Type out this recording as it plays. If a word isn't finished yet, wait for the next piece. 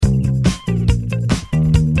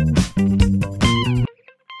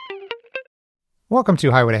Welcome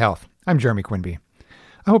to Highway to Health. I'm Jeremy Quinby.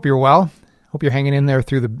 I hope you're well. Hope you're hanging in there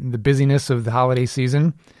through the busyness of the holiday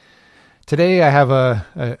season. Today I have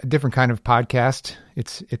a different kind of podcast.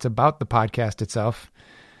 It's about the podcast itself.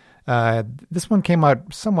 This one came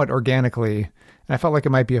out somewhat organically, and I felt like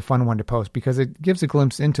it might be a fun one to post because it gives a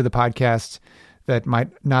glimpse into the podcast that might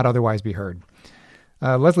not otherwise be heard.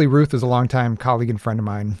 Leslie Ruth is a longtime colleague and friend of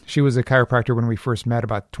mine. She was a chiropractor when we first met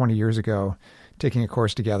about 20 years ago, taking a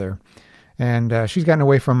course together. And she's gotten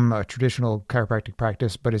away from a traditional chiropractic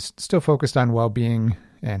practice, but is still focused on well-being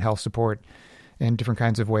and health support in different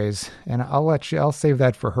kinds of ways. And I'll save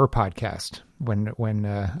that for her podcast when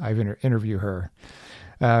I interview her.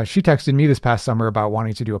 She texted me this past summer about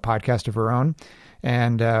wanting to do a podcast of her own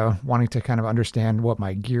and wanting to kind of understand what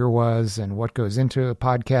my gear was and what goes into a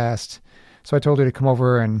podcast. So I told her to come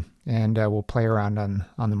over and we'll play around on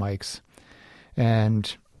the mics.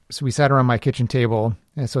 And so we sat around my kitchen table,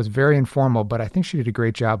 and so it's very informal, but I think she did a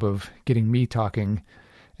great job of getting me talking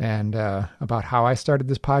and about how I started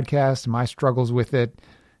this podcast, my struggles with it,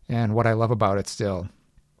 and what I love about it still.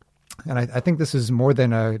 And I think this is more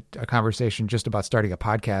than a conversation just about starting a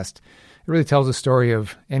podcast. It really tells a story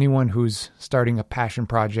of anyone who's starting a passion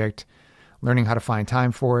project, learning how to find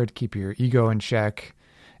time for it, keep your ego in check,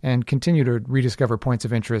 and continue to rediscover points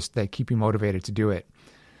of interest that keep you motivated to do it.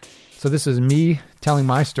 So this is me telling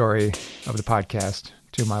my story of the podcast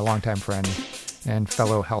to my longtime friend and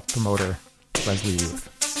fellow health promoter, Leslie Ruth.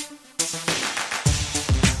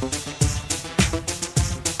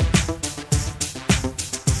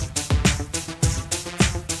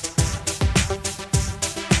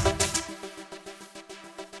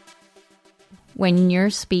 When you're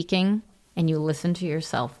speaking and you listen to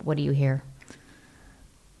yourself, what do you hear?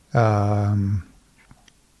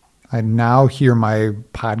 I now hear my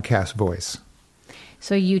podcast voice.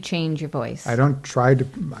 So you change your voice. I don't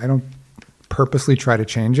purposely try to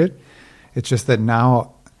change it. It's just that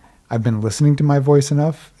now I've been listening to my voice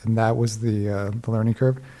enough, and that was the learning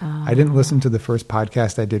curve. Oh. I didn't listen to the first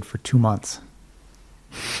podcast I did for 2 months.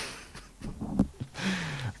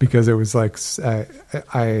 Because it was like,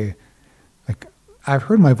 I've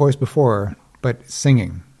heard my voice before, but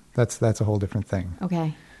singing, that's a whole different thing.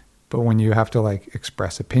 Okay. But when you have to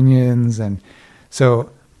express opinions, and so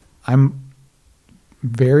I'm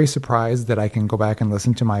very surprised that I can go back and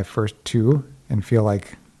listen to my first two and feel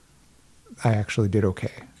like I actually did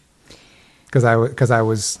okay. Because I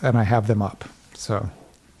was, and I have them up, so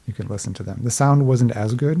you can listen to them. The sound wasn't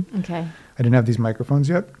as good. Okay. I didn't have these microphones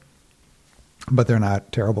yet, but they're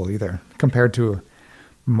not terrible either. Compared to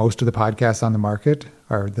most of the podcasts on the market,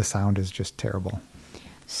 the sound is just terrible.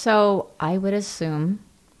 So I would assume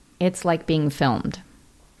it's like being filmed.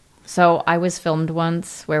 So I was filmed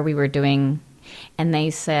once where we were doing, and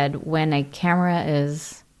they said when a camera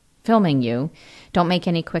is filming you, don't make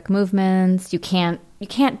any quick movements. You can't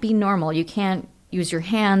be normal. You can't use your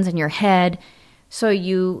hands and your head. So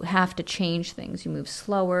you have to change things. You move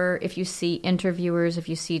slower. If you see interviewers, if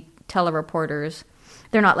you see telereporters,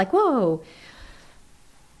 they're not like, whoa.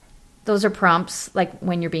 Those are prompts like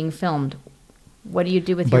when you're being filmed. What do you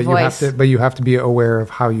do with your voice? But you have to be aware of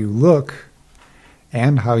how you look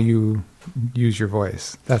and how you use your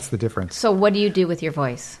voice. That's the difference. So what do you do with your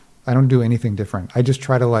voice? I don't do anything different. I just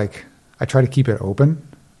try to keep it open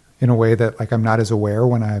in a way that I'm not as aware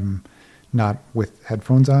when I'm not with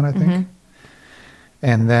headphones on, I think. Mm-hmm.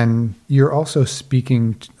 And then you're also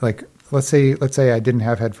speaking, let's say I didn't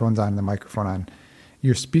have headphones on and the microphone on.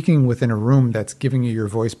 You're speaking within a room that's giving you your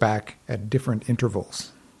voice back at different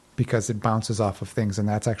intervals, because it bounces off of things, and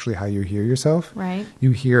that's actually how you hear yourself. Right.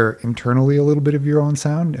 You hear internally a little bit of your own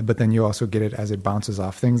sound, but then you also get it as it bounces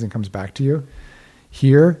off things and comes back to you.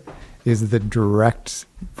 Here is the direct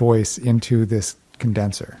voice into this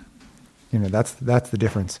condenser. That's the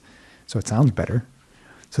difference. So it sounds better.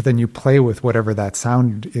 So then you play with whatever that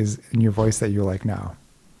sound is in your voice that you like now,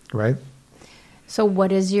 right? So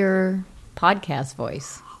what is your podcast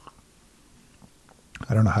voice?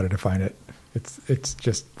 I don't know how to define it. It's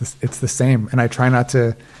just it's the same, and I try not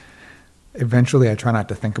to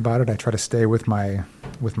think about it. I try to stay with my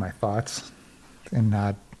thoughts and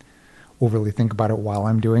not overly think about it while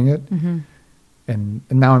I'm doing it. Mm-hmm. And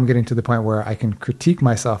now I'm getting to the point where I can critique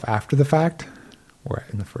myself after the fact, where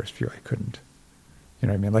in the first few I couldn't. You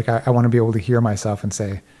know what I mean? I want to be able to hear myself and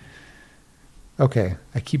say, okay,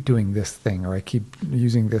 I keep doing this thing, or I keep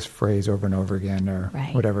using this phrase over and over again, or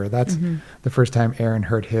right. Whatever. That's the first time Aaron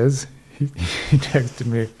heard his. He texted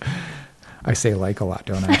me, I say a lot,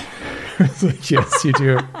 don't I? It's like, yes, you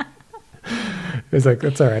do. It's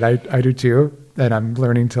that's all right. I do too. And I'm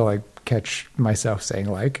learning to catch myself saying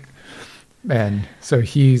And so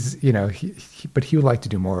he's, but he would like to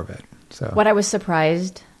do more of it. So What I was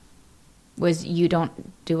surprised was you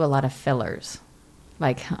don't do a lot of fillers.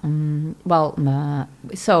 Like,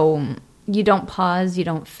 so you don't pause, you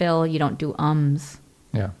don't fill, you don't do ums.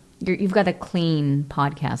 yeah. You've got a clean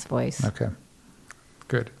podcast voice. Okay.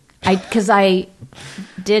 Good. Because I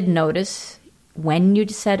did notice when you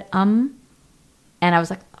said and I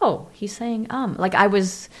was like, oh, he's saying Like I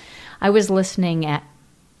was listening at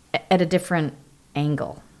a different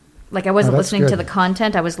angle. Like I wasn't listening to the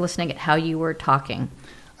content. I was listening at how you were talking.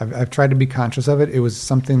 I've tried to be conscious of it. It was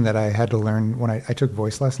something that I had to learn when I took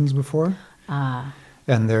voice lessons before. And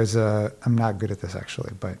I'm not good at this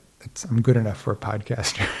actually, but I'm good enough for a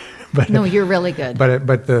podcaster. But no, you're really good.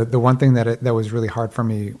 But the one thing that was really hard for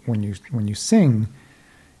me when you sing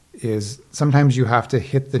is sometimes you have to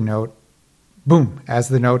hit the note, boom, as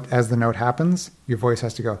the note happens, your voice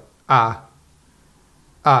has to go ah,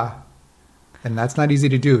 and that's not easy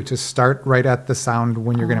to do. To start right at the sound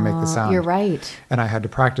when you're going to make the sound. You're right. And I had to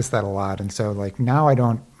practice that a lot, and so like now I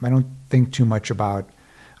don't think too much about.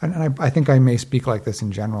 And I think I may speak like this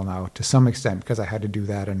in general now to some extent because I had to do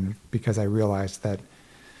that, and because I realized that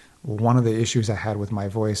one of the issues I had with my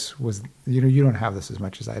voice was, you don't have this as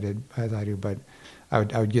much as I do, but I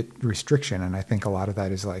would get restriction, and I think a lot of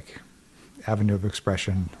that is like avenue of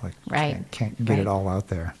expression, like right. can't get it all out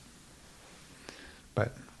there.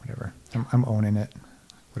 But whatever, I'm owning it.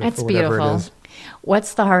 That's beautiful. It is.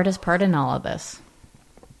 What's the hardest part in all of this?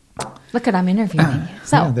 Look at I'm interviewing you.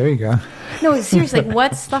 So yeah, there you go. No, seriously,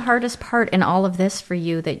 what's the hardest part in all of this for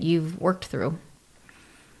you that you've worked through?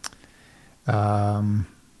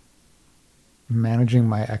 Managing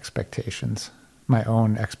my expectations, my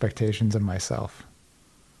own expectations of myself.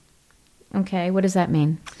 Okay, what does that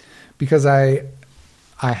mean? Because I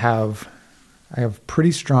have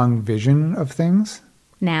pretty strong vision of things.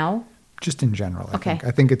 Now? Just in general. Okay.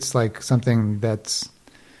 I think it's like something that's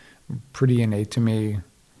pretty innate to me,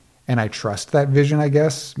 and I trust that vision, I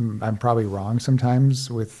guess. I'm probably wrong sometimes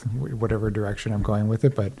with whatever direction I'm going with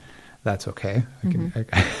it, but that's okay.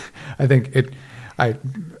 I think I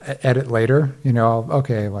edit later, and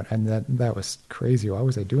that was crazy. Why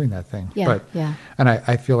was I doing that thing? Yeah, And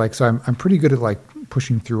I feel like, so I'm pretty good at like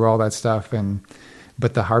pushing through all that stuff,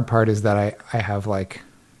 but the hard part is that I have like,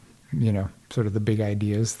 sort of the big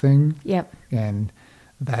ideas thing. Yep. And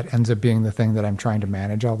that ends up being the thing that I'm trying to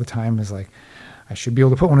manage all the time, is like, I should be able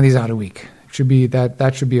to put one of these out a week. It should be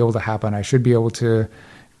that should be able to happen. I should be able to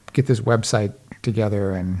get this website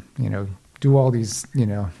together and, do all these,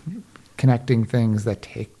 connecting things that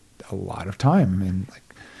take a lot of time, and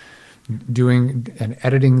like doing and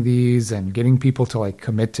editing these and getting people to like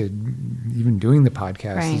commit to even doing the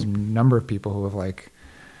podcast. Right. There's a number of people who have like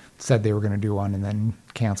said they were going to do one and then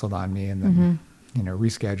canceled on me, and then,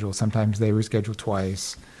 reschedule. Sometimes they reschedule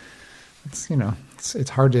twice. It's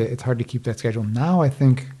hard to keep that schedule. Now I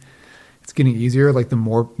think it's getting easier. Like the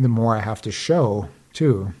more I have to show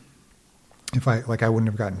too. If I wouldn't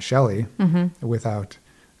have gotten Shelley without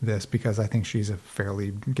this, because I think she's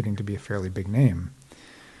getting to be a fairly big name.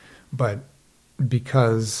 But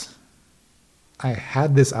because I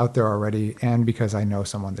had this out there already, and because I know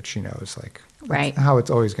someone that she knows, like right. how it's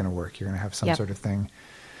always going to work. You're going to have some sort of thing.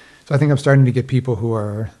 So I think I'm starting to get people who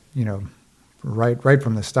are, right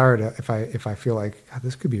from the start. If I feel like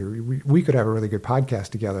this could be, we could have a really good podcast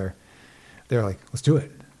together, they're like, let's do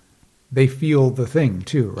it. They feel the thing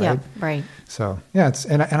too, right? Yeah, right. So yeah,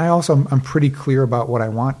 and I also, I'm pretty clear about what I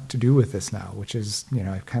want to do with this now, which is,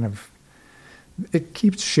 it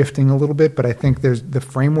keeps shifting a little bit, but I think the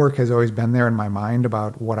framework has always been there in my mind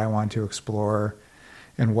about what I want to explore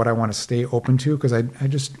and what I want to stay open to. Cause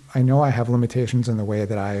I know I have limitations in the way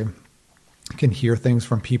that I can hear things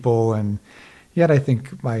from people. And yet I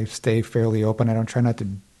think I stay fairly open. I don't try not to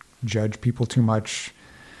judge people too much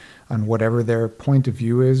on whatever their point of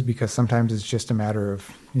view is, because sometimes it's just a matter of,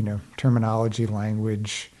 terminology,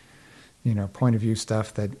 language, point of view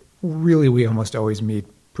stuff that really we almost always meet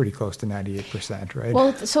pretty close to 98%, right?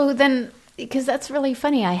 Well, so then, because that's really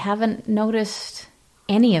funny, I haven't noticed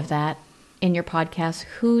any of that in your podcast.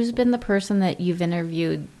 Who's been the person that you've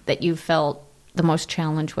interviewed that you felt the most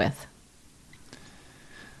challenged with?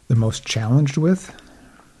 The most challenged with?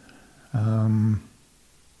 I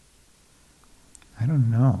don't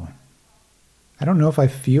know. I don't know if I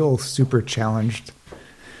feel super challenged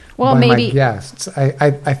by my guests.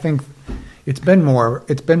 I think it's been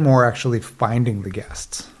more actually finding the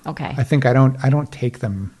guests. Okay. I think I don't take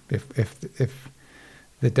them if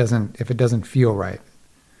it doesn't feel right.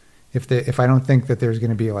 If I don't think that there's going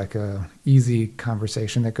to be like a easy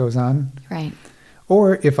conversation that goes on. Right.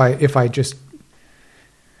 Or if I just,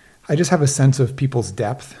 I just have a sense of people's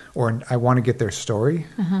depth, or I want to get their story.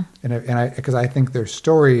 Because I think their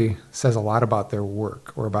story says a lot about their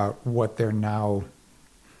work or about what they're now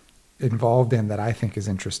involved in that I think is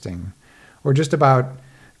interesting, or just about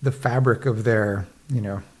the fabric of their,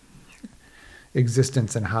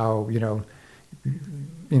 existence and how,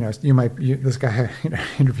 this guy I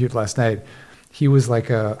interviewed last night, he was like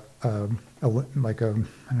I don't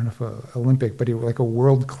know if Olympic, but he was like a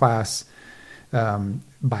world-class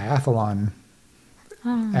biathlon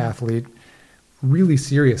athlete, really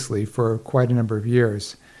seriously for quite a number of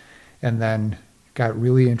years, and then got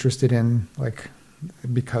really interested in,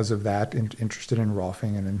 because of that, interested in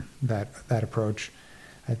rolfing and in that approach.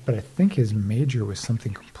 But I think his major was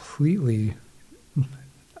something completely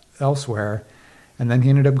elsewhere, and then he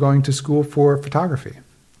ended up going to school for photography.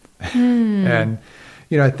 And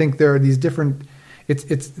I think there are these different.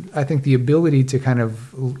 I think the ability to kind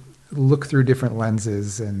of look through different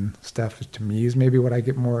lenses and stuff, to me, is maybe what I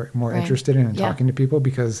get more right. interested in talking to people,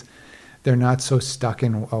 because they're not so stuck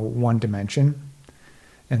in one dimension.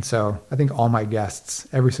 And so I think all my guests,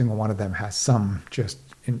 every single one of them, has some just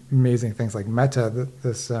amazing things. Like Mette,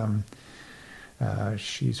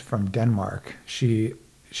 she's from Denmark. She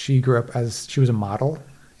grew up she was a model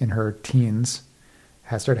in her teens,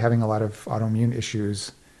 started having a lot of autoimmune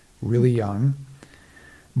issues really young,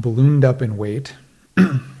 ballooned up in weight.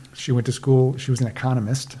 She went to school. She was an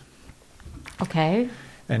economist. Okay.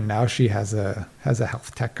 And now she has a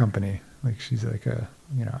health tech company. Like, she's like a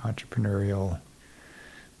entrepreneurial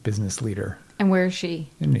business leader. And where is she?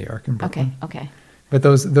 In New York, in Brooklyn. Okay. But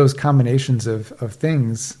those combinations of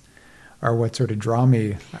things are what sort of draw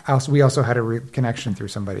me. We also had a connection through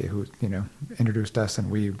somebody who introduced us,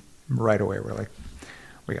 and we right away were like,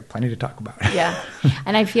 we got plenty to talk about. Yeah.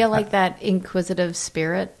 And I feel like that inquisitive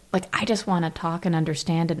spirit, like, I just want to talk and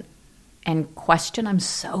understand and question. I'm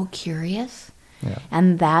so curious. Yeah.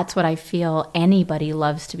 And that's what I feel anybody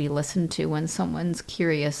loves to be listened to, when someone's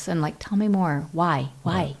curious and like, tell me more. Why?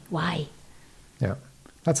 Yeah.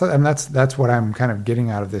 That's what I'm kind of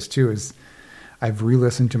getting out of this too, is I've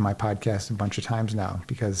re-listened to my podcast a bunch of times now,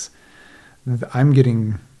 because I'm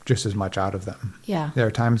getting just as much out of them. Yeah. There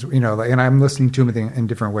are times, and I'm listening to them in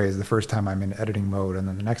different ways. The first time I'm in editing mode, and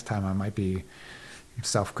then the next time I might be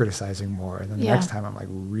self-criticizing more. And then the next time I'm like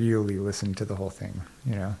really listening to the whole thing,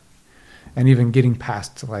 and even getting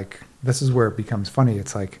past, like, this is where it becomes funny.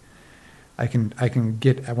 It's like, I can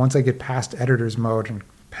get, once I get past editor's mode and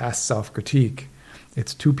past self-critique,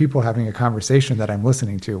 it's two people having a conversation that I'm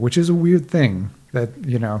listening to, which is a weird thing that,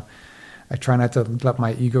 I try not to let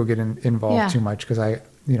my ego get involved too much, because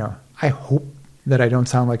I hope that I don't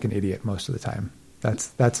sound like an idiot most of the time.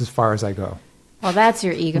 That's as far as I go. Well, that's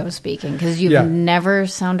your ego speaking, because you've never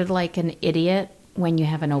sounded like an idiot when you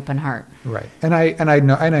have an open heart. Right. And I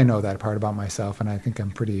know that part about myself, and I think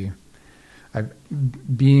I'm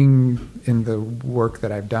being in the work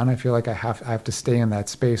that I've done, I feel like I have to stay in that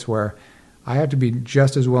space where I have to be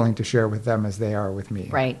just as willing to share with them as they are with me.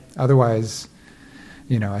 Right. Otherwise,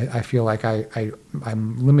 I feel like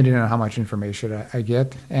I'm limited on how much information I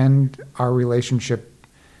get, and our relationship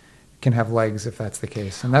can have legs if that's the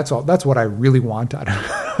case. And that's what I really want out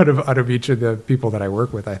of each of the people that I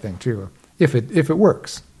work with, I think, too, if it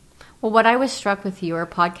works. Well, what I was struck with your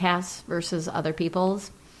podcast versus other people's,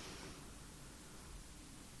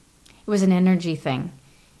 it was an energy thing.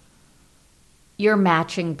 You're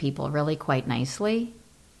matching people really quite nicely.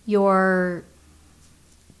 You're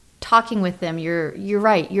talking with them. You're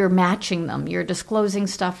right. You're matching them. You're disclosing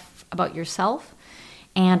stuff about yourself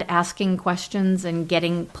and asking questions and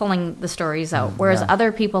pulling the stories out. Whereas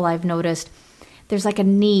other people, I've noticed, there's like a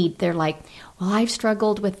need. They're like, well, I've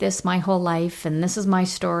struggled with this my whole life, and this is my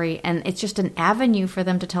story. And it's just an avenue for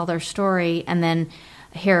them to tell their story. And then,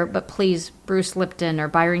 here, but please, Bruce Lipton or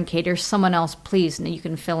Byron Katie or someone else, please, and you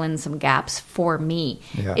can fill in some gaps for me.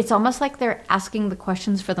 Yeah. It's almost like they're asking the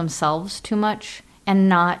questions for themselves too much, and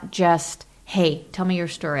not just, hey, tell me your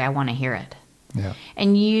story, I want to hear it. Yeah.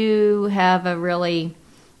 And you have it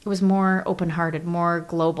was more open-hearted, more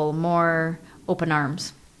global, more open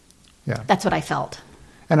arms. Yeah. That's what I felt.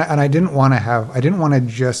 And I didn't want to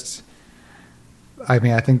just, I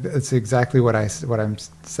mean, I think that's exactly what I'm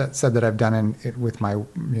said that I've done with my,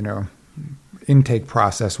 intake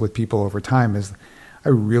process with people over time, is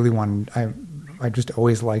I just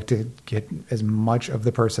always like to get as much of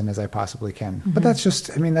the person as I possibly can. Mm-hmm. But that's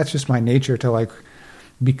just my nature to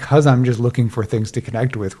because I'm just looking for things to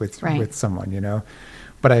connect with someone,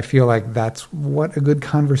 But I feel like that's what a good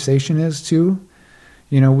conversation is too.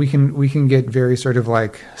 We can get very sort of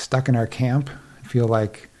stuck in our camp, feel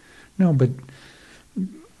like, no, but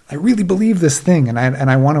I really believe this thing, and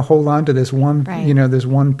I want to hold on to this one, Right. this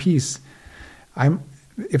one piece.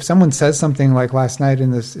 If someone says something like last night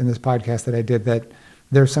in this podcast that I did that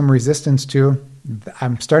there's some resistance to,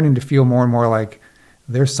 I'm starting to feel more and more like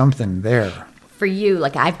there's something there. For you,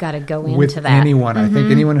 like I've got to go into With that. anyone, I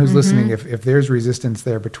think anyone who's listening, if there's resistance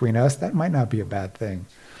there between us, that might not be a bad thing,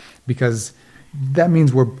 because that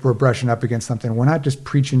means we're brushing up against something. We're not just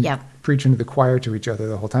preaching to the choir to each other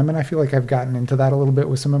the whole time. And I feel like I've gotten into that a little bit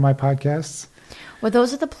with some of my podcasts. Well,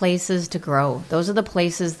 those are the places to grow. Those are the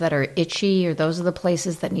places that are itchy, or those are the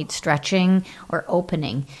places that need stretching or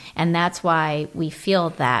opening. And that's why we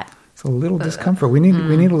feel that. It's a little discomfort. We need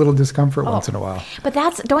a little discomfort once in a while. But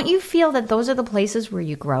don't you feel that those are the places where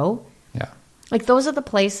you grow? Yeah. Like those are the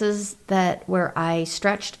places where I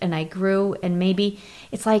stretched and I grew, and maybe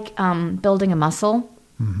it's like building a muscle.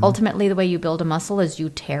 Ultimately, the way you build a muscle is you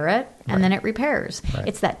tear it and then it repairs. Right.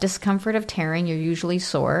 It's that discomfort of tearing. You're usually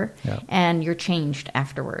sore and you're changed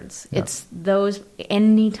afterwards. Yeah. It's those,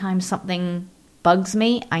 anytime something bugs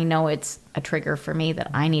me, I know it's a trigger for me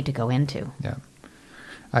that I need to go into. Yeah.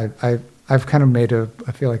 I've kind of made I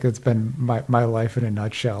feel like it's been my life in a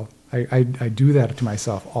nutshell. I do that to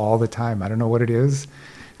myself all the time. I don't know what it is.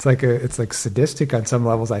 It's like sadistic on some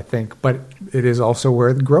levels, I think, but it is also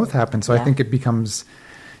where the growth happens. So I think it becomes,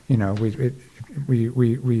 we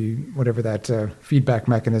whatever that feedback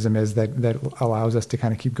mechanism is that allows us to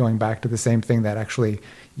kind of keep going back to the same thing that actually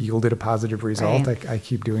yielded a positive result. Right. I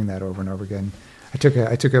keep doing that over and over again. I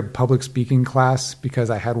took a public speaking class because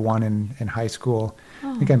I had one in high school.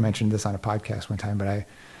 I think I mentioned this on a podcast one time, but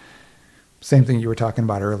same thing you were talking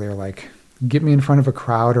about earlier, like get me in front of a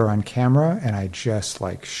crowd or on camera and I just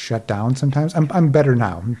like shut down sometimes. I'm better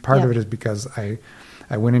now. Part of it is because I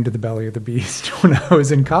went into the belly of the beast when I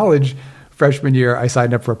was in college. Freshman year, I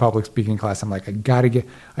signed up for a public speaking class. I'm like,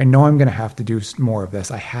 I know I'm going to have to do more of this.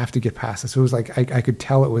 I have to get past this. It was like, I could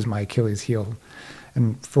tell it was my Achilles heel.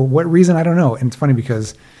 And for what reason, I don't know. And it's funny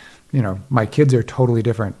because, my kids are totally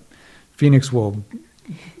different. Phoenix will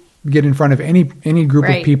get in front of any group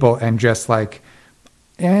of people and just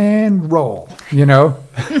and roll,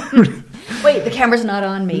 Wait, the camera's not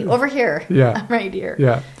on me. Over here. Yeah. I'm right here.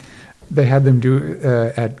 Yeah. They had them do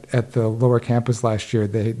at the lower campus last year.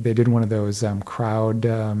 They did one of those crowd.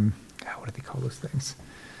 What do they call those things?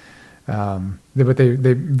 But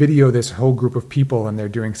they video this whole group of people and they're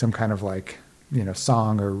doing some kind of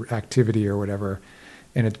song or activity or whatever,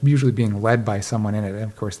 and it's usually being led by someone in it. And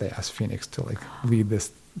of course, they asked Phoenix to lead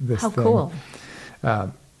this How thing. cool!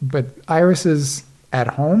 But Iris is at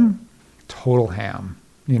home, total ham.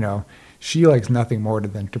 She likes nothing more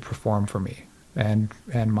than to perform for me. And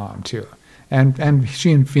Mom too, and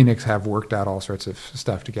she and Phoenix have worked out all sorts of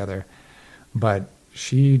stuff together, but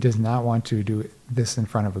she does not want to do this in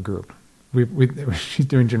front of a group. She's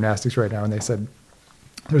doing gymnastics right now, and they said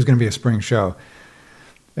there's going to be a spring show,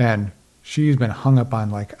 and she's been hung up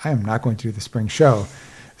on I am not going to do the spring show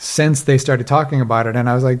since they started talking about it. And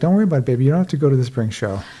I was like, don't worry about it, baby, you don't have to go to the spring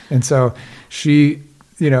show. And so she,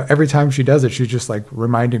 every time she does it, she's just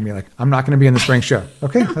reminding me I'm not going to be in the spring show.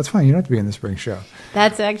 Okay, that's fine. You don't have to be in the spring show.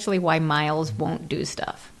 That's actually why Miles won't do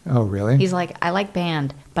stuff. Oh, really? He's like, I like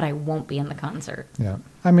band, but I won't be in the concert. Yeah.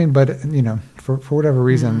 I mean, but for whatever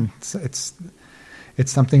reason, it's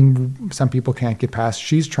something some people can't get past.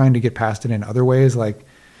 She's trying to get past it in other ways.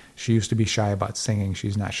 She used to be shy about singing.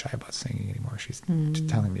 She's not shy about singing anymore. She's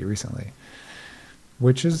telling me recently.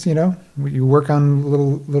 Which is, you work on a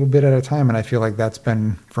little bit at a time. And I feel like that's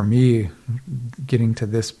been, for me, getting to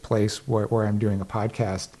this place where I'm doing a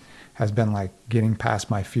podcast has been getting past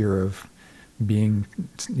my fear of being,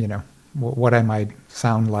 what I might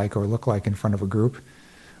sound like or look like in front of a group.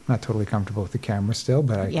 I'm not totally comfortable with the camera still,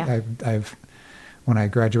 but I've when I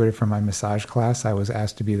graduated from my massage class, I was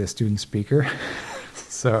asked to be the student speaker.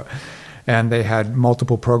 And they had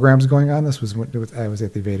multiple programs going on. I was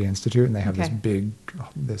at the Veda Institute, and they have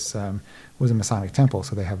this was a Masonic temple,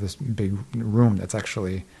 so they have this big room that's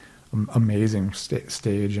actually amazing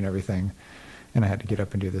stage and everything. And I had to get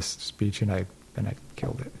up and do this speech, and I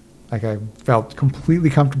killed it. I felt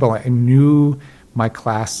completely comfortable. I knew my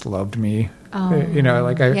class loved me. Oh, they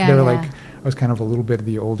were I was kind of a little bit of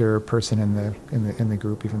the older person in the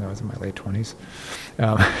group, even though I was in my late 20s.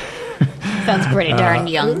 Sounds pretty darn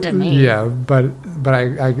young to me. Yeah, but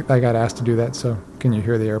I got asked to do that. So can you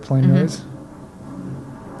hear the airplane noise?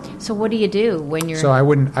 So what do you do when you're? So I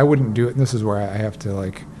wouldn't do it. And this is where I have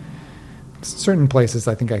to certain places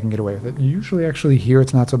I think I can get away with it. Usually, actually here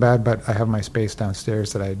it's not so bad, but I have my space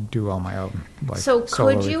downstairs that I do all my own. So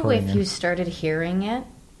could you, if you started hearing it,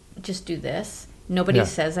 just do this? Nobody Yeah.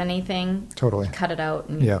 says anything. Totally. Cut it out.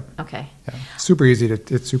 And, Yeah. Okay. Yeah. It's super easy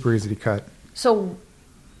to cut. So,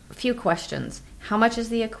 a few questions. How much is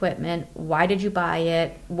the equipment? Why did you buy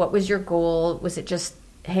it? What was your goal? Was it just,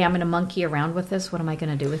 hey, I'm going to monkey around with this. What am I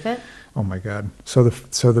going to do with it? Oh my God. So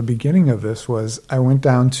the beginning of this was I went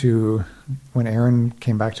down to when Aaron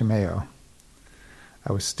came back to Mayo.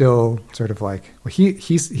 I was still sort of like, well,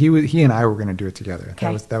 he and I were going to do it together.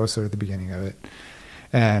 Okay. That was sort of the beginning of it.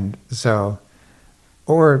 And so,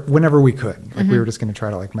 or whenever we could, like we were just going to try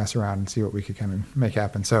to like mess around and see what we could kind of make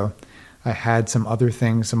happen. So I had some other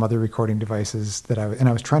things, some other recording devices that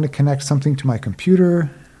I was trying to connect something to my computer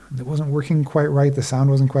that wasn't working quite right. The sound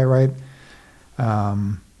wasn't quite right.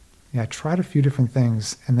 I tried a few different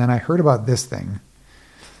things, and then I heard about this thing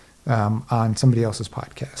on somebody else's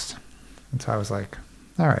podcast. And so I was like,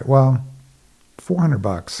 all right, well,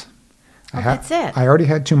 $400. That's it. I already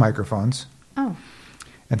had 2 microphones. Oh,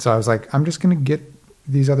 And so I was like, I'm just going to get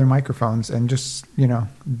these other microphones and just,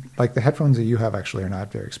 like the headphones that you have actually are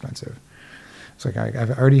not very expensive. It's like I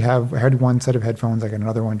had one set of headphones. I got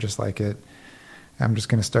another one just like it. I'm just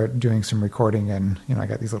going to start doing some recording, and I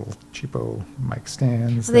got these little cheapo mic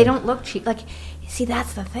stands. so they don't look cheap. Like, see,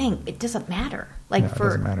 that's the thing. It doesn't matter. Like No, it for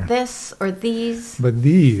doesn't matter. this or these. But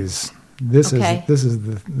this Okay.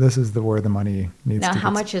 is the where the money needs Now, to.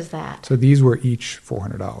 how much is that? So these were each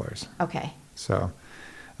 $400. Okay. So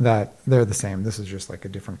that they're the same. This is just like a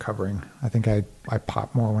different covering. I think I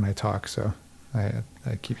pop more when I talk, so I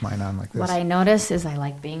keep mine on like this. What I notice is I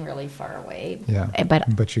like being really far away. Yeah,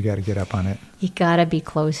 But you got to get up on it. you got to be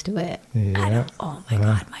close to it. Yeah. Oh my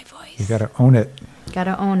God, my voice. You got to own it. Got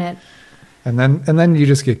to own it. And then you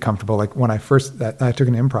just get comfortable. Like when I took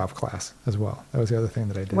an improv class as well. That was the other thing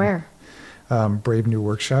that I did. Where? Brave New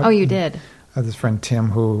Workshop. Oh, you did? I had this friend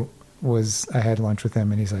Tim I had lunch with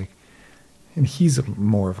him, and he's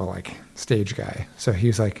more of a like stage guy. So he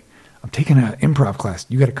was like, I'm taking an improv class.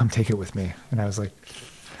 You got to come take it with me. And I was like,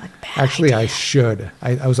 actually, I should.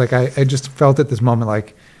 I was like, I just felt at this moment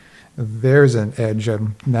like there's an edge.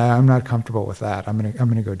 I'm not comfortable with that. I'm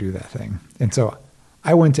gonna go do that thing. And so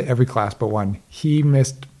I went to every class but one. He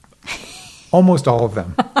missed almost all of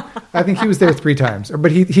them. I think he was there 3 times,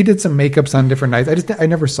 but he did some makeups on different nights. I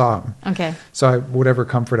never saw him. Okay. So whatever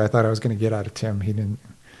comfort I thought I was going to get out of Tim, he didn't.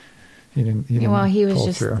 Well, he was pull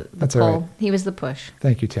just through. the That's pull. all right. He was the push.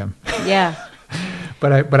 Thank you, Tim. Yeah.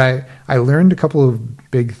 But I learned a couple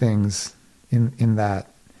of big things in that,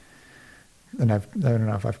 and I don't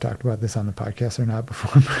know if I've talked about this on the podcast or not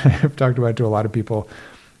before, but I've talked about it to a lot of people.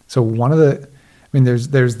 So there's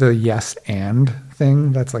the yes and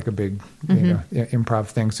thing. That's like a big improv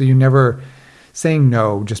thing. So you never saying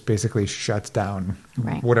no just basically shuts down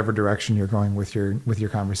Right. whatever direction you're going with your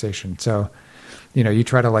conversation. So you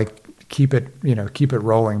try to like keep it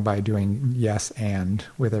rolling by doing yes and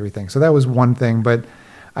with everything. So that was one thing, but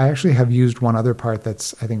I actually have used one other part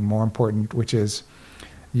that's I think more important, which is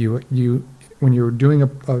you when you're doing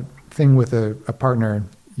a thing with a partner,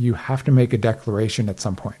 you have to make a declaration at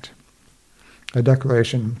some point. A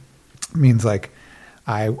declaration means like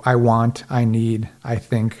I want, I need, I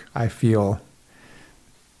think, I feel.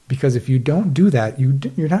 Because if you don't do that,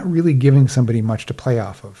 you're not really giving somebody much to play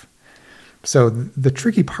off of. So the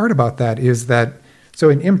tricky part about that is that, so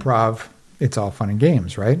in improv, it's all fun and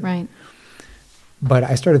games, right? Right. But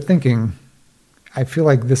I started thinking, I feel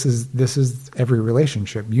like this is every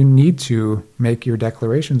relationship. You need to make your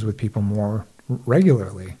declarations with people more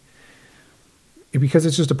regularly. Because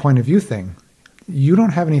it's just a point of view thing. You don't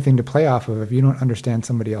have anything to play off of if you don't understand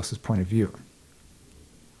somebody else's point of view.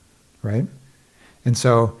 Right? And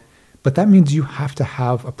so, but that means you have to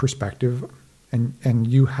have a perspective and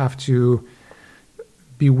you have to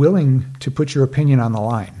be willing to put your opinion on the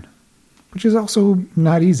line, which is also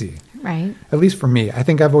not easy. Right. At least for me. I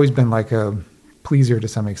think I've always been like a pleaser to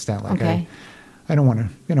some extent. Like Okay. I don't want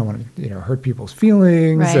to, hurt people's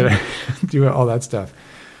feelings, Right. and do all that stuff.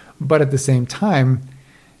 But at the same time,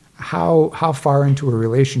 how far into a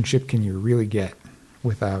relationship can you really get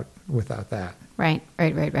without that? Right.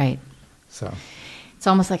 So It's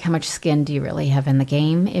almost like how much skin do you really have in the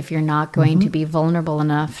game if you're not going to be vulnerable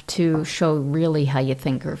enough to show really how you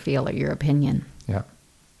think or feel or your opinion. yeah,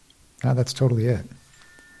 no, that's totally it.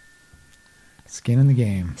 Skin in the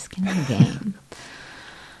game. Skin in the game.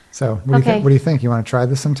 So what Okay. do you think? You want to try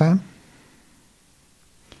this sometime?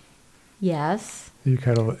 Yes. You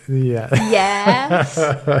kind of yeah. Yes.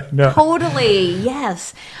 No. Totally.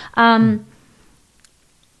 Yes. I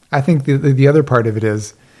think the other part of it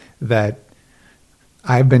is that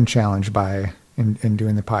I've been challenged by in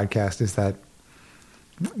doing the podcast is that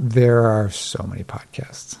there are so many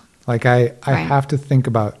podcasts. Like I Right. have to think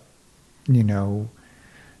about,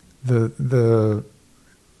 the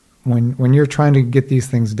when you're trying to get these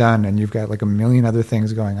things done and you've got like a million other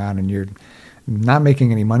things going on and you're not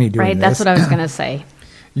making any money doing right. this. That's what I was going to say.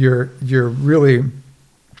 You're really,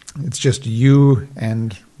 it's just you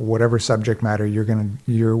and whatever subject matter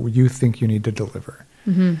you think you need to deliver.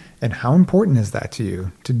 Mm-hmm. And how important is that to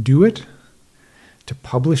you to do it, to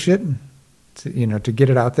publish it, to get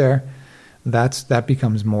it out there? That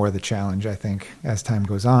becomes more the challenge, I think, as time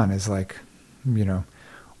goes on, is like,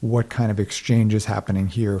 what kind of exchange is happening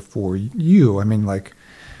here for you? I mean, like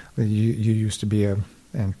you used to be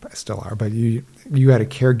and still are, but you had a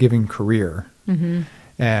caregiving career. Mm-hmm.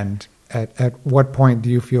 And at what point do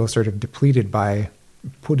you feel sort of depleted by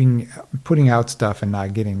putting out stuff and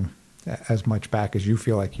not getting as much back as you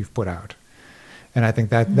feel like you've put out? And I think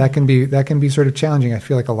that can be sort of challenging. I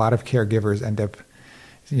feel like a lot of caregivers end up,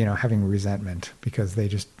 having resentment because they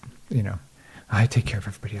just, I take care of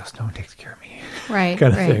everybody else. No one takes care of me. Right.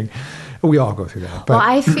 kind of thing. We all go through that. But, well,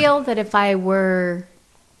 I feel that if I were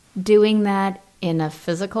doing that in a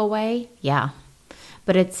physical way, yeah.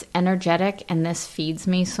 But it's energetic, and this feeds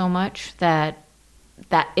me so much that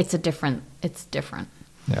it's different.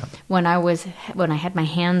 Yeah. When I had my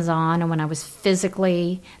hands on and when I was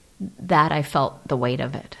physically, that I felt the weight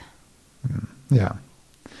of it. Yeah.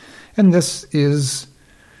 And this is,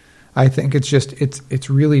 I think it's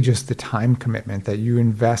really just the time commitment that you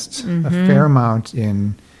invest a fair amount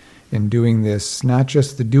in doing this, not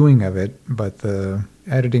just the doing of it, but the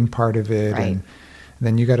editing part of it. Right. And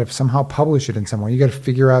then you got to somehow publish it in some way. You got to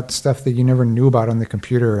figure out stuff that you never knew about on the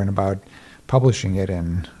computer and about publishing it.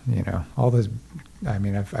 And, all this, I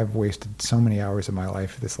mean, I've wasted so many hours of my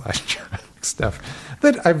life this last year stuff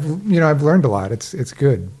that I've learned a lot. It's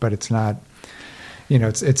good, but it's not,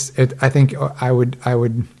 I think I would,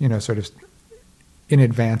 sort of in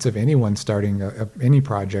advance of anyone starting any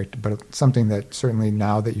project, but something that certainly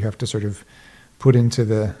now that you have to sort of put into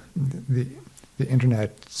the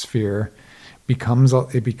internet sphere becomes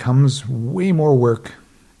way more work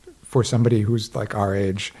for somebody who's like our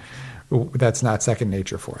age. That's not second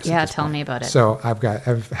nature for us. Yeah, tell me about it. So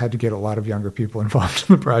I've had to get a lot of younger people involved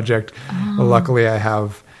in the project. Oh. Luckily, I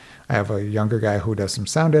have a younger guy who does some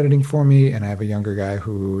sound editing for me, and I have a younger guy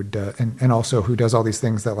who does, and also who does all these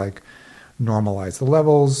things that like normalize the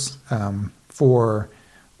levels for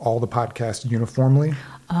all the podcasts uniformly,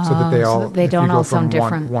 so that they don't all sound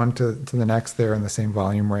different. One to the next, they're in the same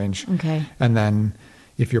volume range. Okay. And then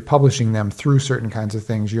if you're publishing them through certain kinds of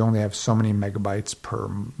things, you only have so many megabytes per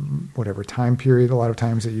whatever time period, a lot of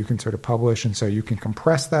times, that you can sort of publish. And so you can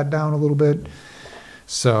compress that down a little bit.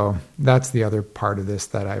 So that's the other part of this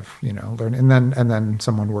that I've, learned. And then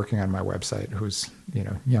someone working on my website who's,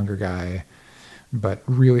 younger guy, but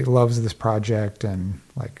really loves this project and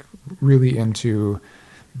like really into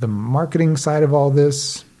the marketing side of all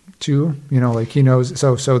this too, like he knows.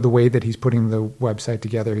 So the way that he's putting the website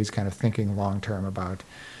together, he's kind of thinking long-term about,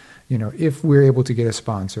 if we're able to get a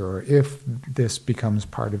sponsor, or if this becomes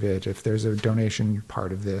part of it, if there's a donation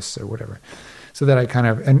part of this or whatever. So that I kind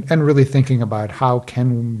of, and really thinking about how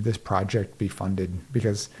can this project be funded,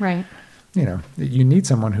 because, right. You need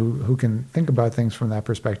someone who can think about things from that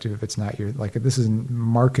perspective. If it's not if this is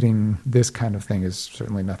marketing, this kind of thing is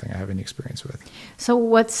certainly nothing I have any experience with. So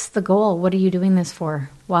what's the goal? What are you doing this for?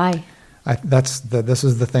 Why? This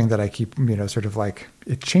is the thing that I keep, sort of like,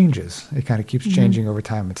 it changes. It kind of keeps changing over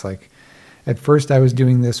time. It's like, at first I was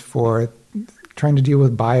doing this for trying to deal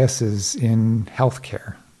with biases in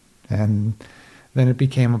healthcare. And then it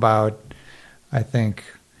became about, I think,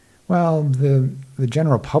 well, the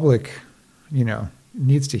general public,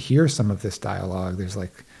 needs to hear some of this dialogue. There's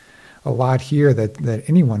like a lot here that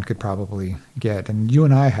anyone could probably get. And you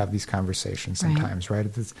and I have these conversations sometimes, right?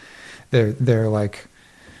 They're like,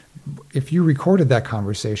 if you recorded that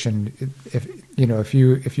conversation, if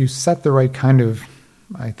you set the right kind of,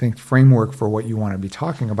 I think, framework for what you want to be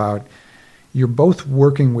talking about, you're both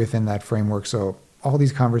working within that framework. So all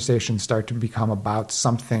these conversations start to become about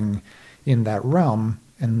something in that realm,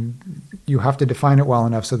 and you have to define it well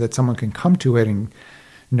enough so that someone can come to it and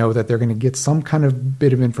know that they're going to get some kind of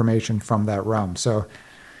bit of information from that realm. So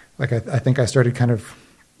like, I think I started kind of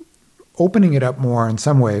opening it up more in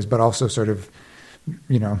some ways, but also sort of,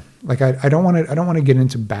 like I don't want to get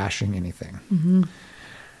into bashing anything. Mm-hmm.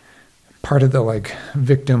 Part of the like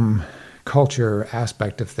victim culture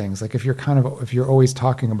aspect of things, like if you're always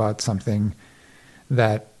talking about something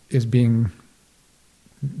that is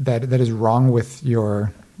that is wrong with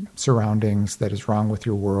your surroundings, that is wrong with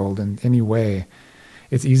your world in any way,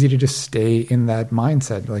 it's easy to just stay in that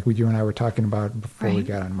mindset. Like what you and I were talking about before we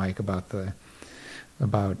got on mic we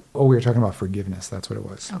were talking about forgiveness. That's what it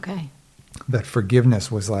was. Okay. that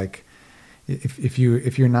forgiveness was like, if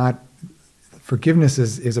you're not, forgiveness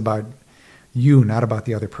is about you, not about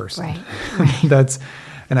the other person. Right.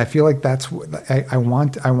 And I feel like that's what I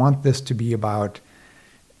want this to be about,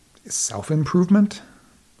 self-improvement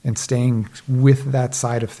and staying with that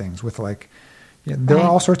side of things, with like, there are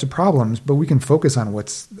all sorts of problems, but we can focus on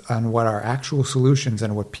what our actual solutions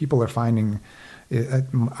and what people are finding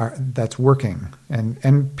that's working,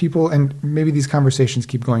 and people, and maybe these conversations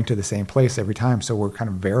keep going to the same place every time. So we're kind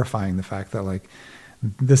of verifying the fact that like,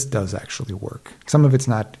 this does actually work. Some of it's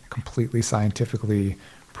not completely scientifically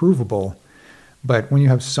provable, but when you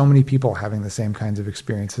have so many people having the same kinds of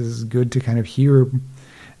experiences, it's good to kind of hear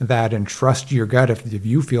that and trust your gut if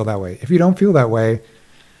you feel that way. If you don't feel that way,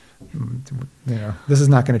 this is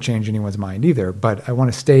not going to change anyone's mind either. But I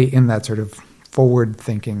want to stay in that sort of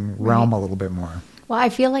forward-thinking realm a little bit more. Well, I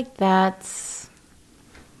feel like that's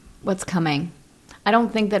what's coming. I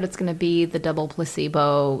don't think that it's going to be the double-blind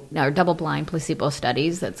placebo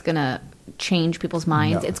studies that's going to change people's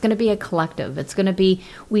minds. No. It's going to be a collective. It's going to be,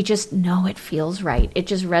 we just know it feels right. It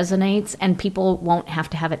just resonates, and people won't have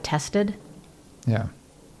to have it tested. Yeah.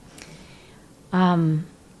 And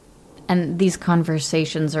these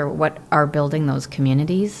conversations are what are building those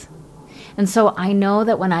communities. And so I know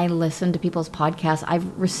that when I listen to people's podcasts,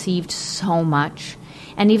 I've received so much.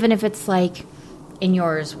 And even if it's like in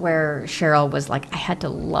yours where Cheryl was like, I had to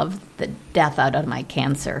love the death out of my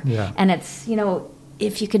cancer. Yeah. And it's,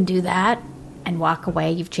 if you can do that and walk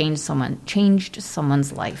away, you've changed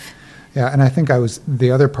someone's life. Yeah, and I think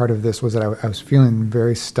the other part of this was that I was feeling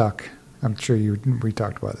very stuck. I'm sure we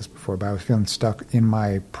talked about this before, but I was feeling stuck in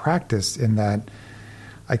my practice in that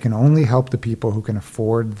I can only help the people who can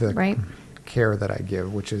afford the care that I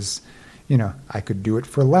give, which is, I could do it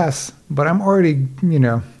for less, but I'm already,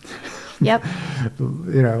 Yep.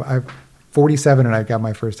 I'm 47 and I got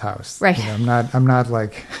my first house. Right. I'm not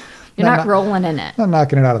like, you're not rolling in it. Not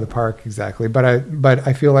knocking it out of the park exactly, but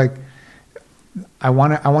I feel like I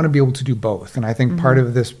want to be able to do both, and I think part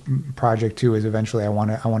of this project too is eventually I want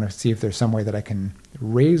to see if there's some way that I can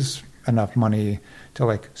raise enough money to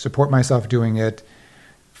like support myself doing it,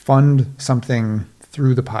 fund something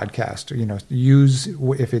through the podcast, use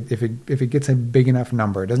if it gets a big enough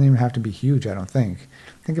number. It doesn't even have to be huge. I don't think.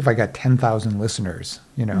 I think if I got 10,000 listeners,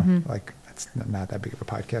 like that's not that big of a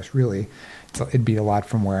podcast really. So it'd be a lot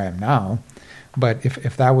from where I am now, but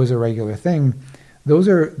if that was a regular thing. Those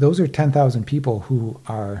are 10,000 people who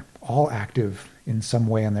are all active in some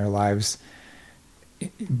way in their lives,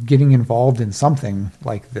 getting involved in something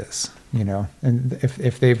like this, and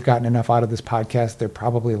if they've gotten enough out of this podcast, they're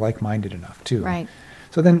probably like-minded enough too. Right.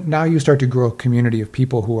 So then now you start to grow a community of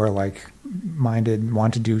people who are like-minded,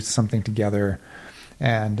 want to do something together,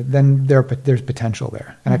 and then there's potential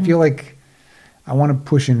there. And I feel like I want to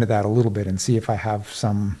push into that a little bit and see if I have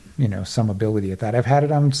some ability at that. I've had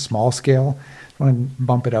it on small scale. I want to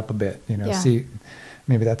bump it up a bit, see,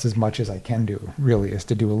 maybe that's as much as I can do really, is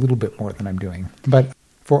to do a little bit more than I'm doing. But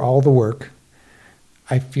for all the work,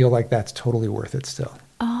 I feel like that's totally worth it still.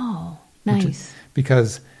 Oh, nice.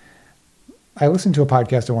 Because I listened to a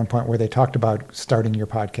podcast at one point where they talked about starting your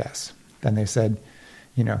podcast. And they said,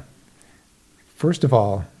 first of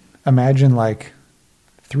all, imagine like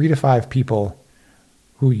 3 to 5 people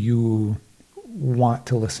who you want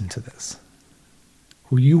to listen to this,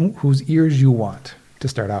 whose ears you want to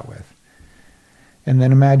start out with. And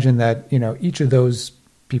then imagine that, each of those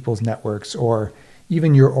people's networks, or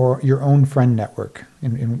even your own friend network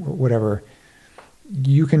in whatever,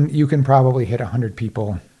 you can probably hit 100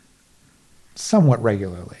 people somewhat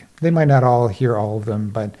regularly. They might not all hear all of them,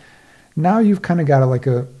 but now you've kind of got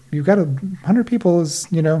 100 people is,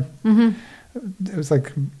 it was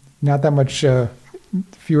like not that much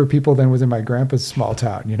fewer people than was in my grandpa's small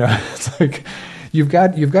town. It's like you've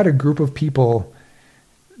got a group of people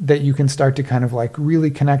that you can start to kind of like really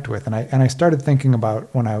connect with. And I started thinking about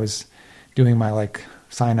when I was doing my like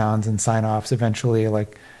sign-ons and sign-offs eventually,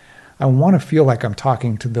 like I want to feel like I'm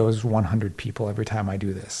talking to those 100 people every time I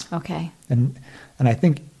do this. Okay. And I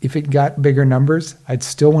think if it got bigger numbers, I'd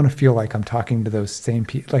still want to feel like I'm talking to those same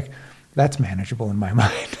people. Like that's manageable in my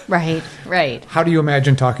mind. Right. How do you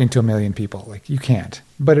imagine talking to 1 million people? Like you can't.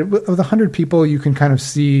 But with 100 people, you can kind of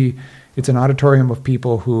see it's an auditorium of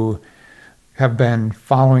people who have been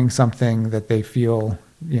following something that they feel,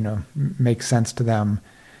 makes sense to them.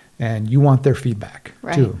 And you want their feedback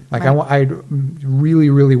too. Like I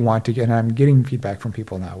really, really want to get, and I'm getting feedback from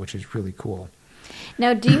people now, which is really cool.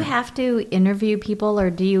 Now, do you have to interview people,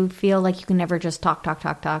 or do you feel like you can never just talk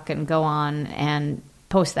and go on and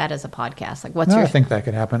post that as a podcast? Like I think that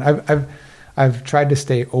could happen. I've tried to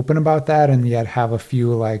stay open about that and yet have a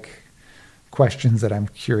few like questions that I'm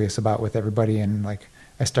curious about with everybody. And like,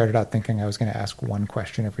 I started out thinking I was going to ask one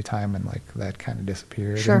question every time, and like that kind of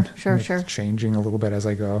disappeared. Sure. It's changing a little bit as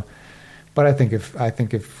I go. But I think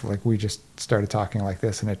if like we just started talking like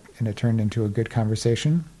this and it turned into a good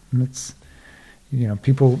conversation, it's,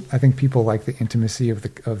 I think people like the intimacy of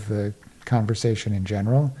the conversation in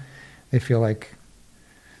general. They feel like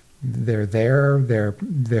they're there.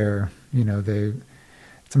 They're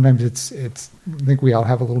sometimes it's I think we all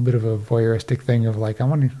have a little bit of a voyeuristic thing of like,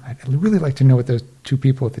 I'd really like to know what those two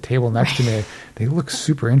people at the table next to me, they look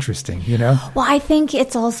super interesting, Well, I think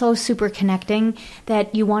it's also super connecting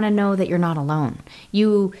that you want to know that you're not alone.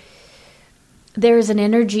 There's an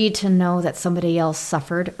energy to know that somebody else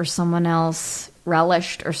suffered or someone else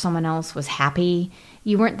relished or someone else was happy.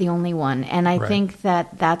 You weren't the only one. And I think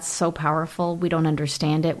that that's so powerful. We don't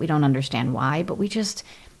understand it. We don't understand why, but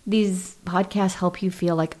these podcasts help you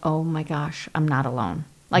feel like, oh my gosh, I'm not alone.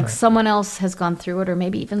 Like someone else has gone through it, or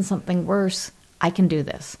maybe even something worse. I can do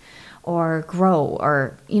this, or grow,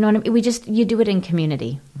 or, you know what I mean? You do it in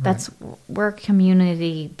community. We're a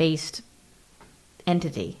community-based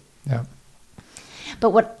entity. Yeah. But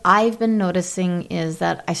what I've been noticing is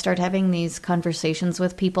that I start having these conversations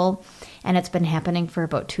with people, and it's been happening for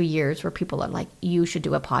about 2 years, where people are like, you should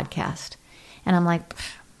do a podcast. And I'm like,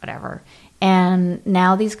 whatever. And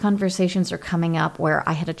now these conversations are coming up where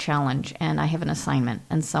I had a challenge and I have an assignment,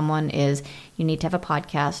 and someone is, you need to have a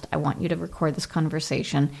podcast. I want you to record this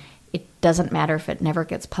conversation. It doesn't matter if it never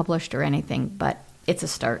gets published or anything, but it's a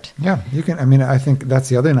start. Yeah, you can. I mean, I think that's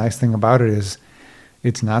the other nice thing about it is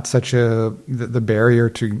it's not such the barrier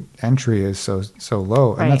to entry is so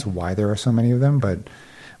low, and that's why there are so many of them. But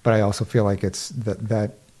I also feel like it's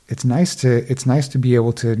that it's nice to be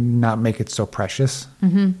able to not make it so precious.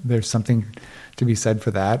 Mm-hmm. There's something to be said for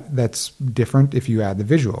that. That's different if you add the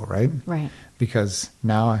visual, right? Right. Because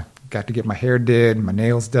now I got to get my hair did, my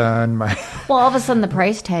nails done. Well, all of a sudden the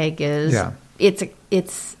price tag is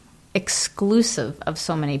it's exclusive of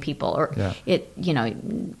so many people, or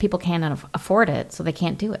people can't afford it, so they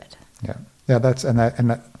can't do it. Yeah. That's and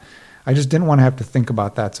that. I just didn't want to have to think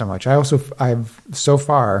about that so much. I'm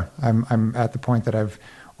at the point that I've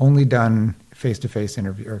only done face-to-face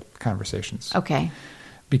interview or conversations. Okay.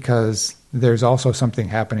 Because there's also something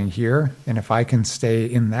happening here, and if I can stay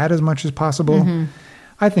in that as much as possible,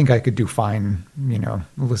 I think I could do fine,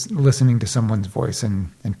 listening to someone's voice and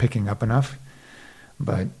picking up enough.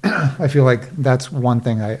 But I feel like that's one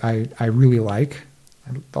thing I really like.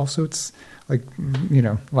 And also, it's like,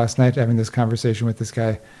 last night having this conversation with this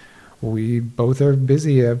guy, we both are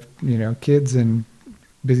busy, have, kids and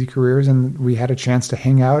busy careers, and we had a chance to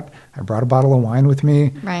hang out. I brought a bottle of wine with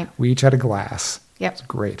me. Right. We each had a glass. Yep. It's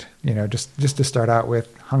great. Just to start out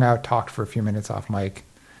with, hung out, talked for a few minutes off mic.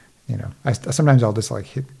 Sometimes I'll just like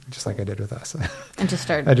hit, just like I did with us. And just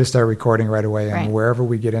start. I just start recording right away, and wherever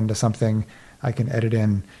we get into something, I can edit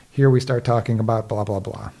in. Here we start talking about blah, blah,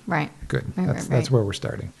 blah. Right. Good. That's where we're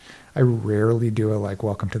starting. I rarely do a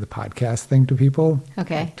welcome to the podcast thing to people.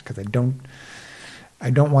 Okay. Because I don't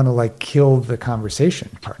want to kill the conversation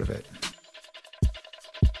part of it.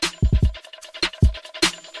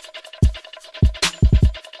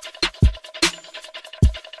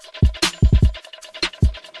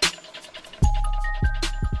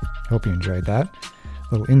 Hope you enjoyed that.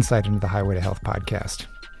 A little insight into the Highway to Health podcast.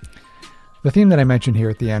 The theme that I mentioned here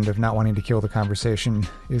at the end of not wanting to kill the conversation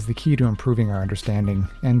is the key to improving our understanding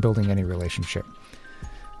and building any relationship.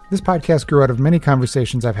 This podcast grew out of many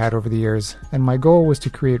conversations I've had over the years, and my goal was to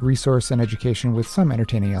create resource and education with some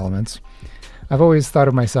entertaining elements. I've always thought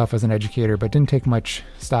of myself as an educator, but didn't take much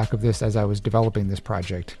stock of this as I was developing this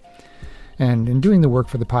project. And in doing the work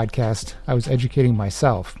for the podcast, I was educating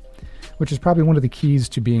myself, which is probably one of the keys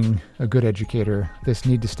to being a good educator, this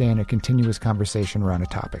need to stay in a continuous conversation around a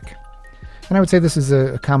topic. And I would say this is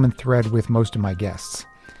a common thread with most of my guests.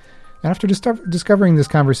 And after discovering this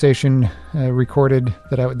conversation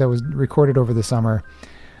that was recorded over the summer,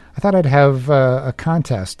 I thought I'd have a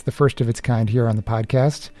contest, the first of its kind here on the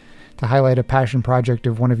podcast, to highlight a passion project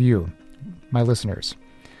of one of you, my listeners.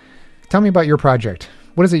 Tell me about your project.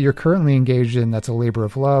 What is it you're currently engaged in that's a labor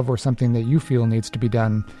of love, or something that you feel needs to be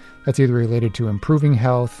done that's either related to improving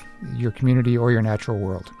health, your community, or your natural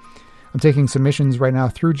world? I'm taking submissions right now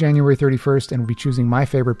through January 31st and will be choosing my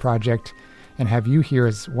favorite project and have you here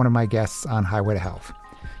as one of my guests on Highway to Health.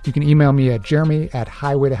 You can email me at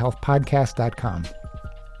jeremy@highwaytohealthpodcast.com.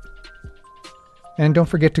 And don't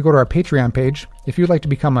forget to go to our Patreon page. If you'd like to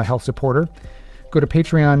become a health supporter, go to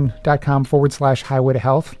patreon.com/highway to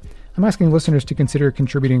health. I'm asking listeners to consider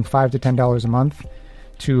contributing $5 to $10 a month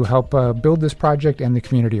to help build this project and the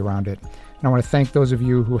community around it. And I want to thank those of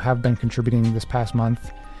you who have been contributing this past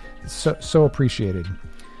month. So appreciated.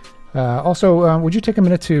 Also, would you take a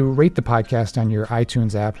minute to rate the podcast on your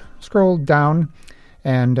iTunes app? Scroll down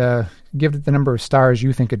and give it the number of stars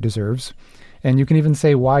you think it deserves. And you can even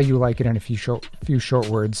say why you like it in a few short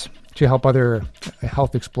words to help other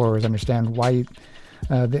health explorers understand why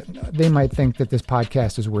they might think that this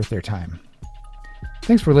podcast is worth their time.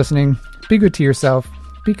 Thanks for listening. Be good to yourself,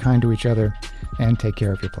 be kind to each other, and take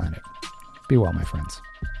care of your planet. Be well, my friends.